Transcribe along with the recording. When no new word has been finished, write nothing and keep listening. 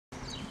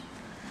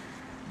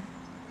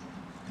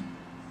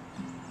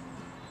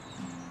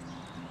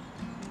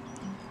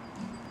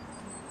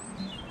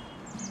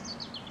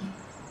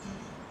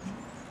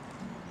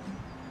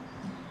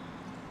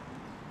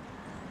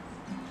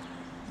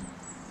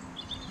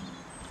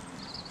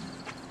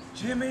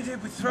Jimmy,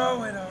 did we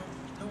throw it all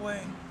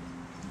away?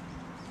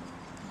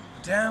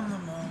 Damn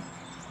them all.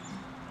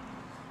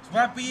 It's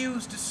what we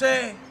used to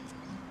say,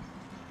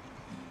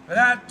 but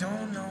I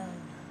don't know.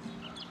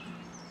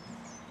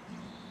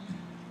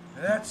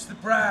 That's the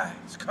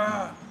bride's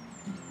card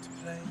to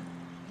play.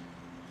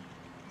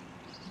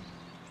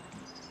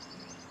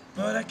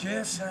 But I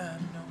guess I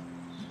know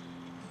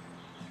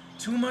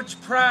too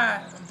much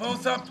pride on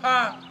both our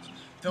parts.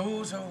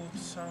 Those old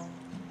songs,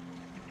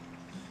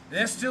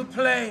 they still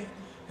play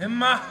in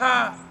my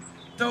heart.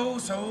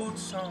 Those old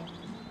songs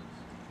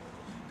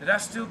that I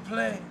still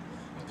play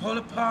and pull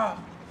apart.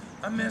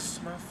 I miss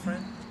my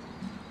friend.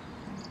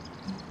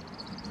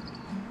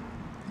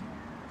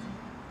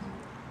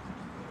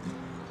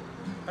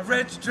 I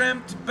read you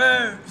dreamt of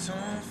birds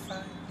on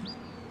fire,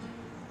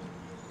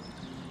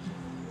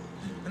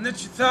 and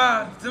that you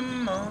thought of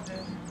them all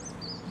day.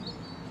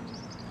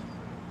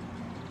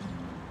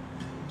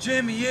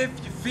 Jimmy, if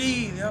you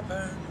feel you're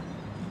burning,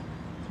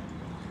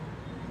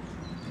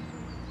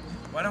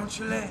 why don't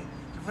you let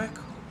the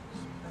records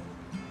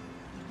play?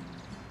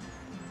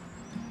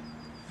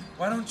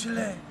 Why don't you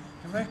let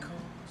the records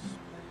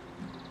play?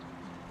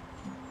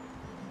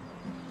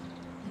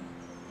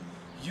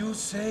 You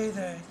say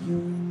that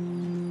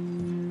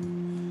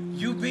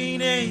you've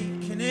been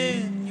aching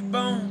in your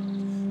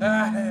bones.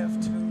 I have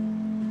too.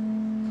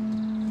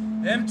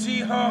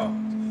 Empty heart,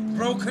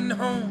 broken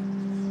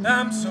home,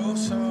 I'm so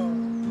sorry.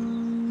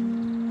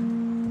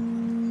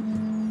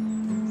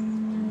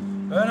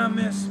 But I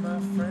miss my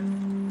friend.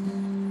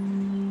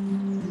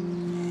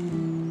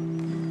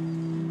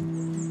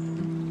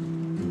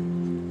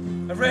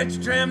 I read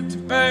you dreamt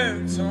of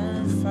birds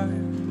on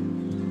fire,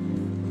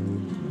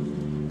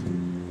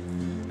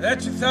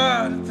 that you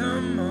thought of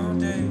them all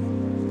day.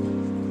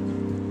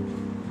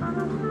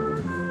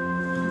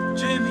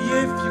 Jimmy,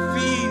 if you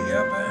feel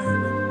you're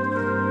burning,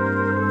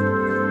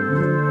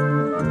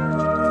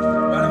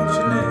 why don't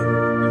you let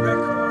the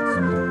records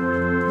play?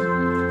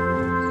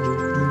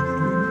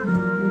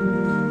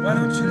 Why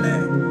don't you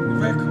let the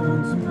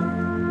records play?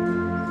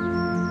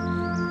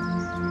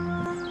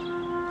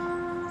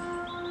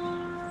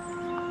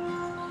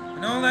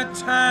 And all that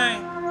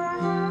time,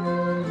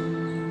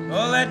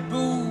 all that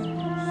booze,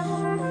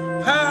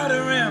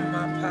 powder in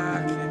my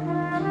pocket,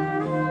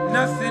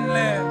 nothing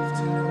left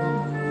to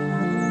lose.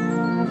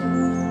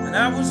 And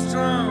I was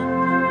strong,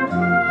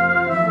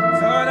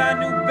 thought I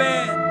knew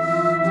best.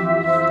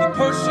 You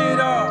push it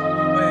all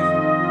away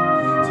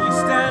till you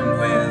stand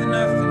with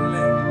nothing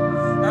left.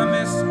 I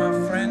miss my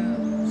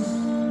friends,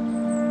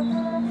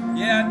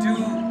 yeah I do.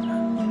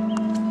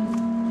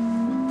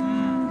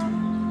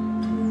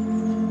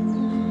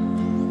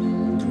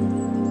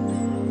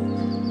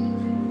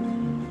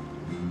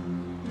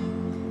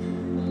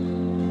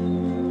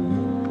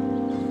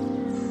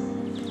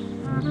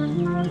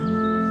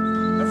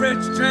 I read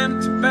you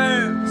dreamt of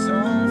birds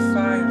on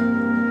fire,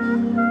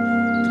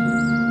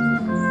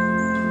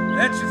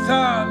 that you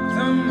thought of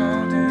them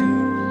all day.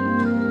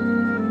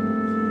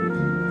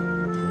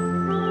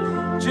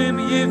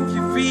 Jimmy, if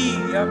you feel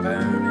you're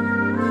burning,